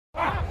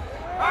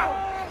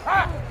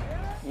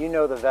You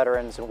know the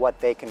veterans and what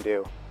they can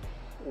do.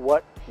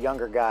 What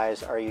younger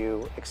guys are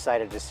you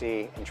excited to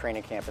see in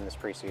training camp in this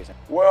preseason?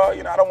 Well,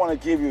 I don't want to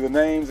give you the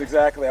names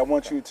exactly. I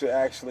want you to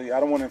actually, I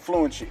don't want to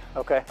influence you.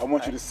 Okay. I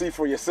want you to see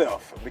for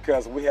yourself,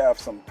 because we have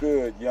some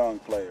good young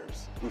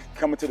players. We've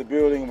come into the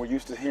building and we're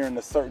used to hearing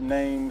the certain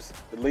names,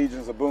 the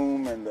Legions of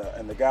Boom and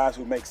the guys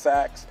who make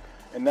sacks.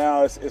 And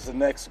now it's the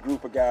next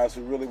group of guys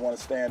who really want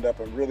to stand up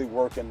and really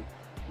working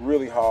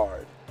really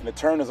hard. And the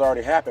turn has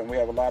already happened. We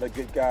have a lot of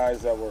good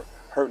guys that were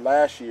hurt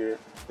last year.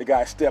 The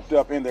guys stepped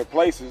up in their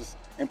places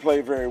and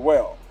played very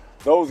well.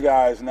 Those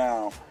guys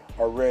now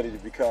are ready to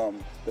become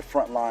the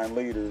frontline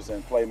leaders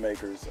and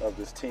playmakers of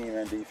this team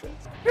and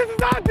defense. This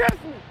is our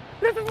destiny.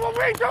 This is what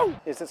we do.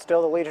 Is it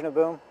still the Legion of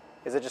Boom?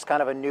 Is it just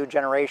kind of a new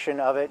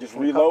generation of it? Just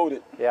reload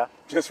it. Yeah.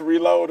 Just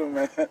reload them,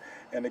 man.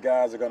 And the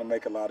guys are going to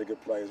make a lot of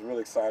good plays. Really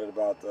excited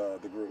about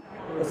the group.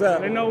 What's up?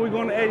 They know we're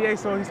going to 88,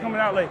 so he's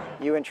coming out late.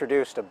 You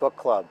introduced a book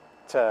club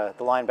to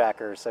the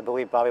linebackers. I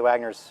believe Bobby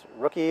Wagner's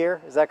rookie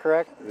year. Is that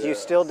correct? Yes. Do you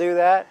still do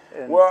that?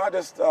 Well,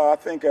 I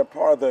think a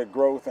part of the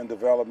growth and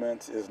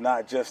development is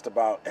not just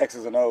about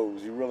X's and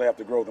O's. You really have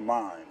to grow the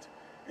mind.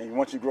 And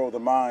once you grow the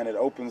mind, it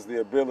opens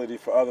the ability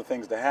for other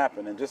things to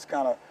happen. And just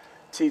kind of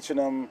teaching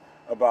them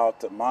about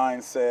the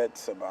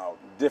mindsets, about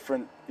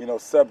different,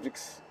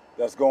 subjects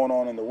that's going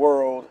on in the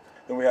world.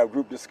 Then we have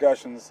group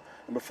discussions,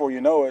 and before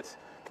you know it,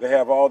 they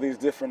have all these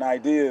different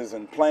ideas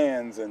and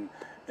plans and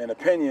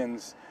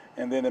opinions,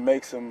 and then it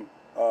makes them,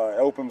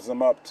 opens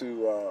them up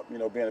to,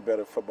 being a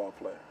better football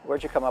player.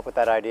 Where'd you come up with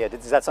that idea?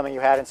 Is that something you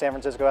had in San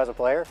Francisco as a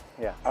player?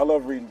 Yeah. I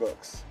love reading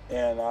books,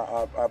 and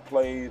I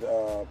played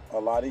a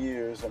lot of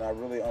years, and I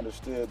really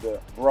understood the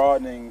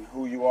broadening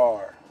who you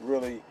are,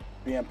 really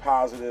being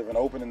positive and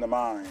opening the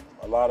mind.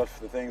 A lot of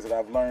the things that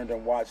I've learned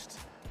and watched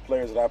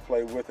players that I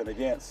played with and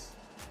against,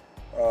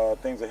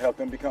 things that helped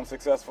them become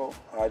successful,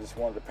 I just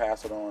wanted to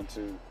pass it on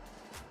to,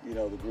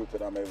 the group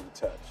that I'm able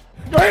to touch.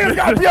 Your hands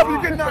got to be up,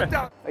 you get knocked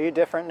out. Are you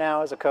different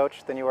now as a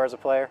coach than you were as a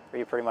player? Or are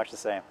you pretty much the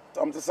same?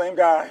 I'm the same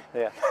guy,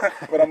 yeah.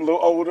 but I'm a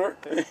little older.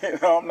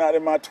 I'm not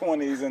in my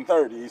 20s and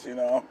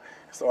 30s,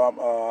 So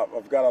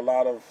I've got a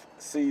lot of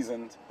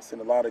seasoned, seen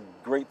a lot of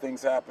great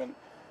things happen,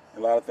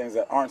 and a lot of things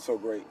that aren't so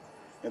great.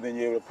 And then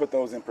you're able to put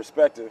those in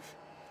perspective.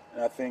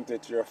 And I think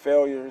that your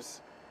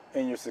failures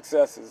and your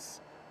successes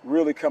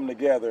really come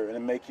together, and it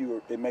makes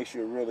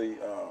you a really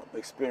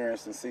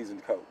experienced and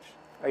seasoned coach.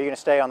 Are you going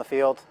to stay on the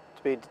field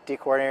to be D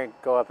coordinator,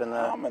 go up in the...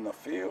 I'm in the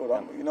field.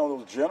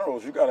 Those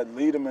generals, you got to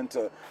lead them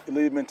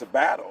into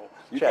battle.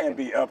 You can't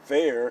be up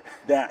there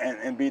down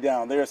and be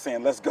down there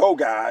saying, let's go,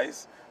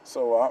 guys.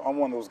 So I'm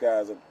one of those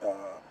guys that,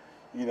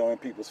 in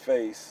people's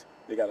face,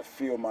 they got to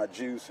feel my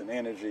juice and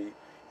energy.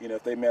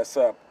 If they mess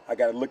up, I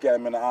got to look at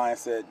them in the eye and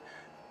say,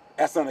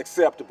 that's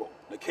unacceptable.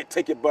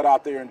 Take your butt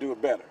out there and do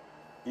it better.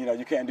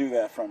 You can't do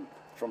that from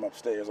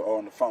upstairs or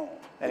on the phone.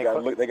 They got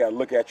to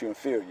look at you and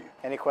feel you.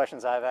 Any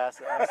questions I've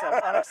asked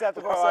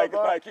unacceptable so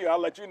far? Like you, I'll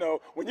let you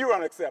know when you're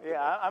unacceptable.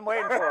 Yeah, I'm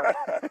waiting for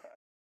it.